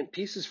giant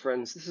pieces,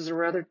 friends. This is a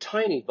rather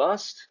tiny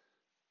bust.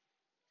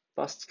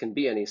 Busts can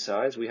be any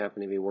size. We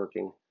happen to be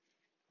working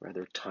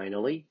rather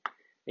tinily.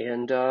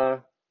 And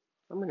I'm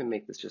going to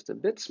make this just a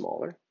bit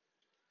smaller.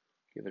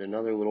 Give it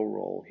another little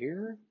roll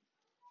here.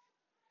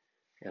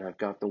 And I've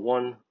got the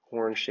one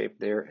horn shape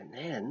there. And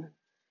then,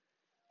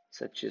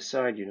 set you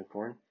aside,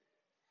 unicorn.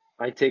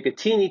 I take a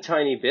teeny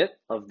tiny bit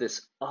of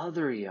this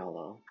other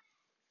yellow.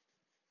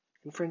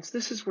 And friends,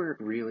 this is where it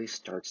really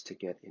starts to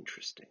get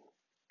interesting.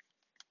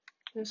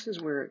 This is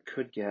where it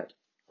could get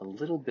a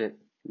little bit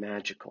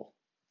magical.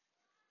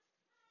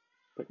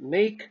 But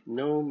make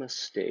no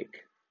mistake,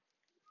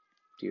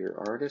 dear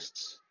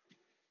artists,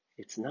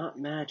 it's not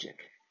magic.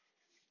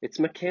 It's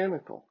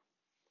mechanical.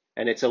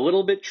 And it's a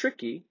little bit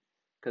tricky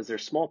because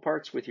there's small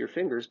parts with your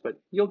fingers, but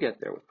you'll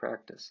get there with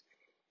practice.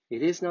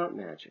 It is not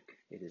magic.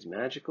 It is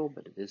magical,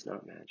 but it is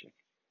not magic.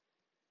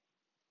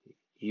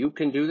 You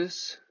can do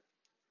this.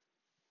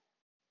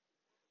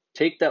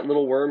 Take that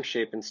little worm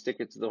shape and stick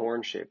it to the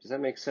horn shape. Does that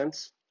make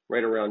sense?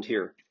 Right around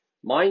here.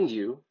 Mind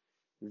you,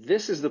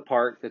 this is the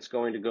part that's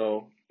going to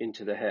go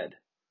into the head.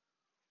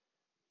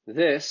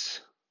 This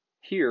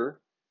here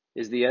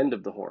is the end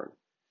of the horn.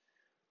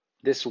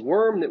 This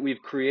worm that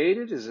we've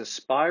created is a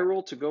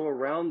spiral to go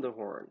around the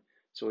horn.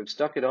 So we've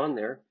stuck it on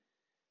there.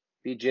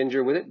 Be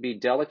ginger with it, be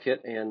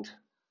delicate, and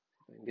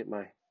get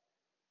my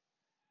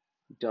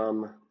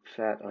dumb,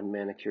 fat,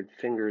 unmanicured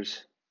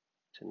fingers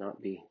to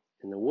not be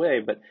in the way.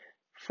 But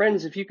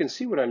friends, if you can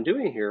see what I'm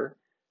doing here,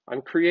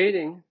 I'm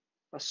creating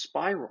a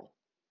spiral.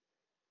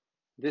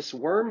 This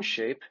worm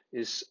shape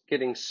is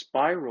getting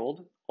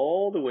spiraled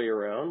all the way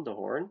around the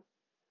horn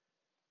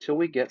till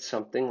we get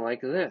something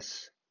like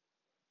this.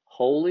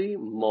 Holy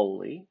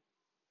moly,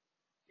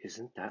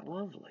 isn't that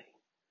lovely?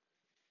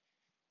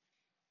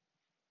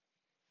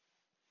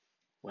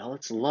 Well,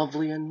 it's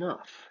lovely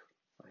enough,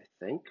 I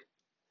think.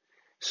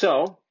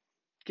 So,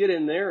 get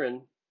in there,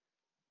 and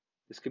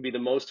this could be the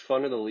most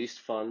fun or the least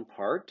fun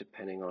part,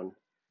 depending on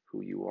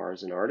who you are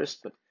as an artist,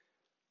 but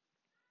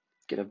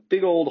get a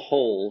big old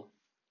hole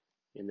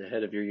in the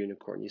head of your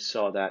unicorn. You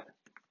saw that.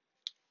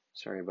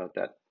 Sorry about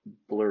that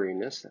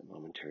blurriness, that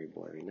momentary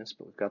blurriness,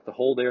 but we've got the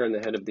hole there in the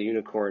head of the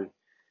unicorn.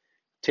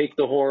 Take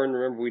the horn.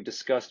 Remember, we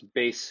discussed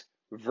base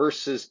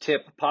versus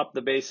tip. Pop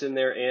the base in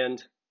there,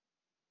 and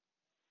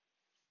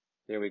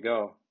there we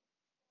go.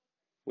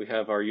 We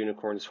have our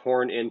unicorn's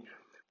horn in.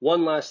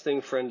 One last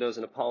thing, friendos,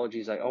 and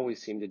apologies, I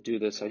always seem to do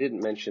this. I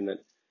didn't mention that.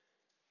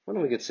 Why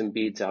don't we get some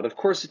beads out? Of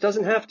course, it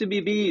doesn't have to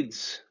be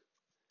beads.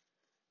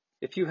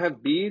 If you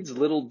have beads,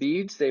 little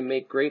beads, they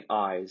make great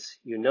eyes.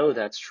 You know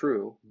that's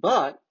true.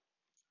 But,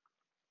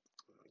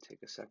 let me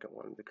take a second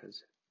one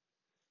because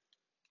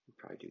I'll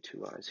probably do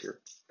 2 eyes here,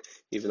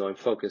 even though I'm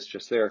focused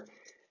just there.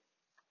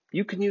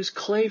 You can use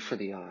clay for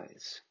the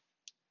eyes.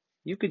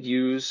 You could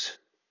use,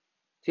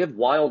 if you have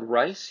wild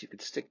rice, you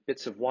could stick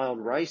bits of wild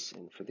rice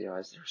in for the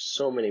eyes. There are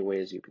so many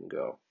ways you can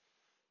go.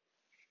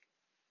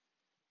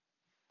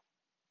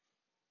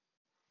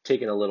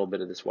 Taking a little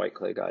bit of this white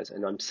clay, guys,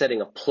 and I'm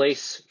setting a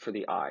place for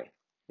the eye,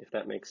 if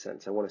that makes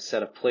sense. I want to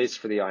set a place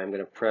for the eye. I'm going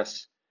to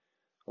press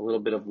a little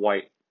bit of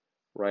white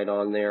right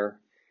on there,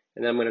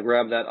 and then I'm going to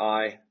grab that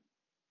eye,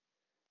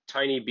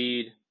 tiny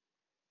bead,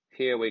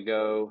 here we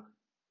go.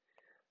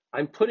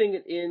 I'm putting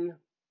it in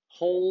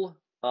hole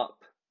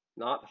up,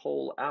 not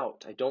hole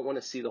out. I don't want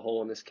to see the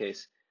hole in this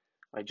case.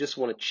 I just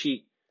want to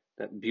cheat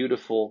that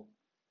beautiful,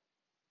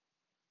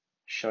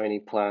 shiny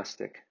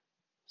plastic.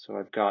 So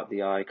I've got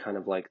the eye kind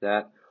of like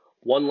that.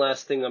 One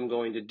last thing I'm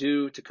going to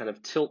do to kind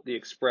of tilt the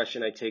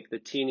expression, I take the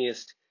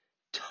teeniest,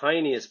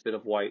 tiniest bit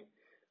of white.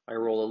 I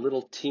roll a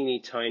little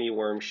teeny tiny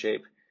worm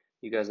shape.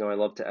 You guys know I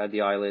love to add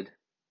the eyelid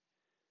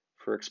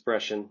for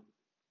expression.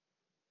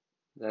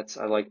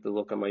 I like the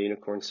look on my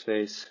unicorn's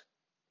face.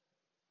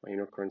 My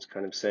unicorn's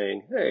kind of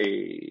saying, hey,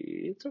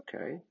 it's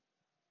okay.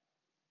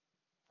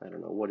 I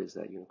don't know, what is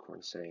that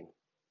unicorn saying?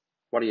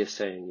 What are you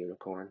saying,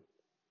 unicorn?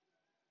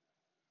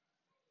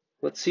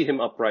 Let's see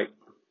him upright.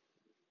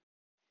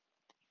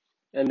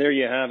 And there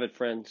you have it,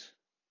 friends.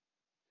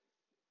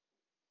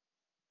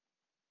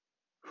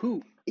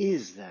 Who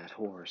is that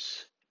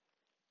horse?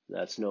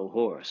 That's no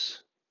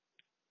horse.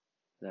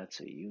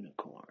 That's a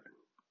unicorn.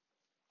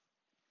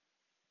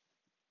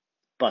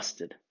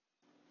 Busted.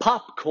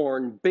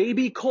 Popcorn,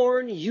 baby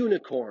corn,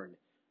 unicorn.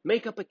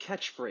 Make up a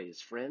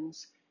catchphrase,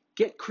 friends.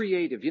 Get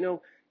creative. You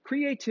know,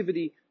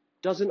 Creativity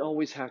doesn't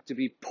always have to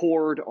be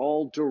poured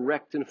all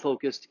direct and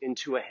focused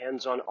into a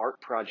hands-on art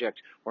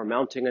project or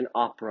mounting an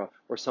opera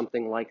or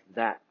something like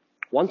that.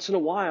 Once in a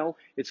while,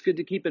 it's good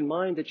to keep in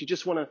mind that you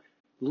just want to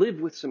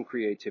live with some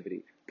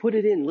creativity. Put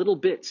it in little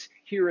bits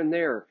here and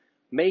there.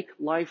 Make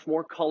life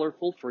more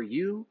colorful for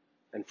you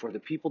and for the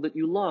people that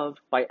you love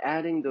by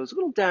adding those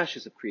little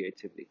dashes of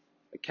creativity.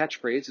 A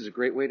catchphrase is a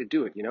great way to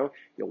do it. You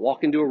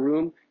walk into a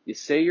room, you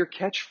say your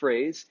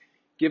catchphrase,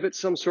 give it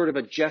some sort of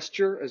a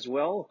gesture as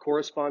well, a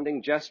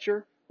corresponding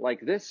gesture like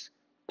this: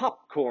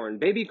 popcorn,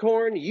 baby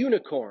corn,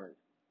 unicorn.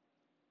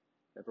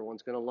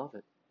 Everyone's going to love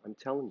it. I'm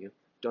telling you.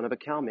 Don't have a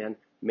cow, man.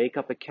 Make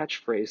up a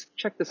catchphrase.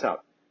 Check this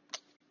out.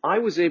 I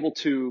was able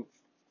to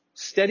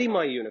steady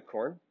my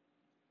unicorn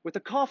with a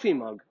coffee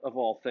mug, of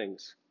all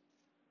things.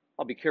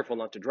 I'll be careful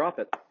not to drop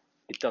it.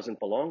 It doesn't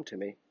belong to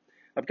me.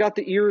 I've got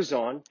the ears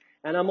on,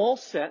 and I'm all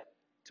set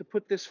to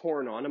put this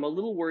horn on. I'm a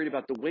little worried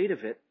about the weight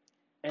of it,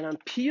 and I'm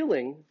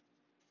peeling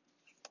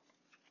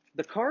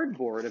the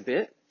cardboard a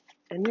bit,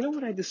 and you know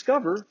what I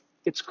discover?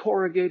 It's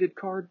corrugated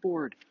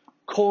cardboard.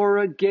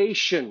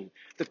 Corrugation.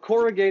 The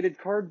corrugated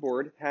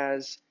cardboard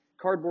has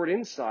cardboard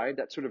inside,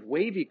 that sort of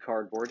wavy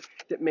cardboard,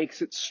 that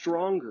makes it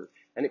stronger.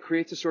 And it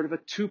creates a sort of a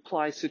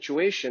two-ply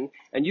situation,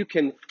 and you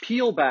can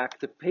peel back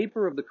the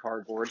paper of the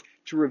cardboard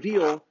to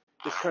reveal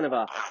this kind of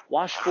a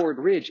washboard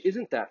ridge.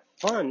 Isn't that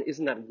fun?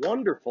 Isn't that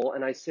wonderful?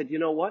 And I said, you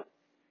know what?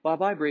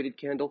 Bye-bye, braided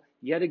candle.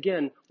 Yet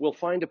again, we'll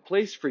find a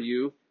place for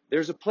you.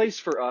 There's a place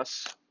for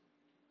us.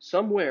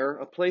 Somewhere,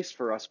 a place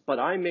for us. But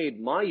I made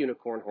my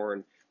unicorn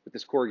horn with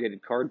this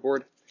corrugated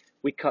cardboard.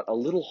 We cut a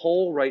little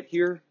hole right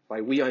here.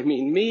 By we, I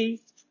mean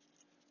me.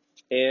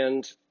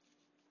 And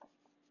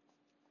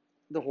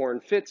the horn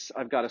fits.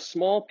 I've got a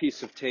small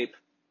piece of tape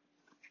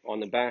on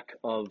the back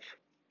of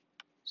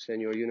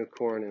Senor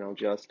Unicorn, and I'll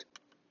just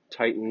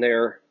tighten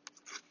there.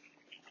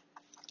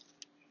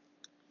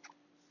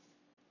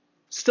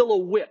 Still a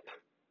whip.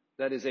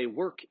 That is a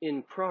work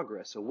in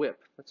progress, a whip.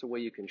 That's a way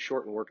you can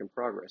shorten work in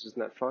progress. Isn't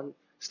that fun?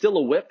 Still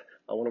a whip.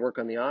 I want to work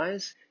on the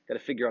eyes. Got to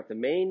figure out the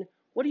mane.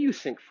 What do you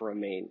think for a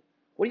mane?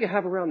 What do you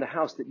have around the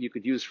house that you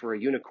could use for a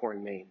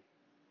unicorn mane?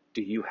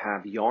 Do you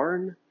have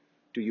yarn?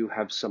 Do you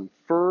have some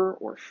fur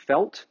or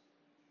felt?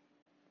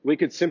 We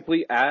could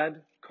simply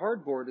add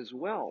cardboard as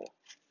well.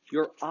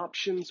 Your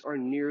options are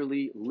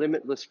nearly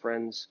limitless,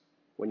 friends.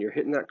 When you're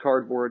hitting that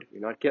cardboard,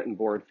 you're not getting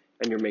bored,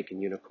 and you're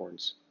making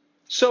unicorns.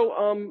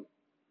 So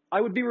I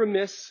would be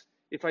remiss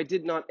if I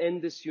did not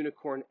end this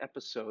unicorn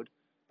episode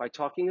by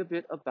talking a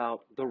bit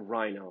about the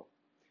rhino.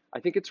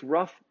 I think it's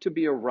rough to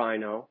be a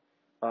rhino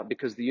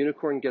because the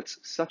unicorn gets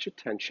such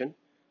attention.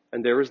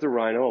 And there is the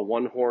rhino, a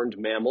one-horned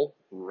mammal,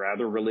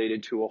 rather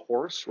related to a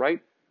horse, right?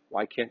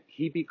 Why can't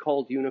he be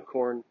called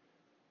unicorn?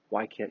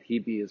 Why can't he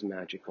be as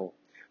magical?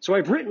 So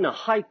I've written a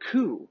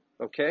haiku,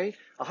 okay?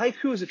 A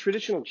haiku is a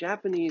traditional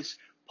Japanese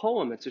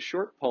poem. It's a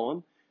short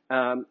poem,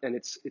 and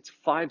it's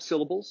 5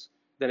 syllables,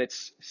 then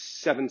it's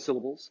 7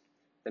 syllables,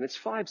 then it's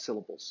 5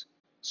 syllables.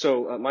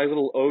 So my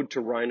little ode to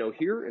rhino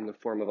here in the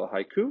form of a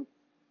haiku.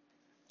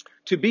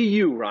 To be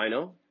you,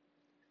 rhino,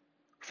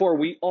 for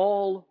we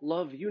all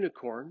love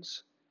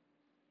unicorns,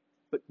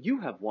 but you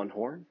have one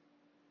horn.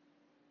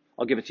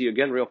 I'll give it to you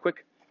again real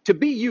quick. To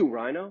be you,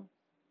 rhino,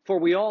 for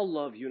we all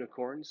love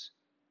unicorns,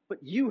 but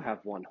you have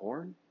one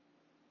horn.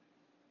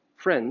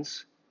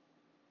 Friends,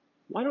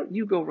 why don't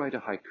you go write a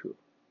haiku?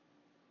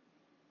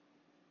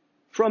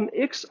 From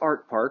Ix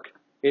Art Park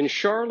in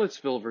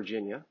Charlottesville,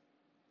 Virginia,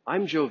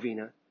 I'm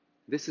Jovina.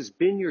 This has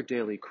been your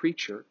Daily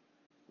Creature.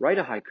 Write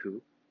a haiku,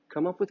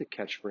 come up with a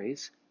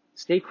catchphrase,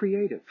 stay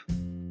creative.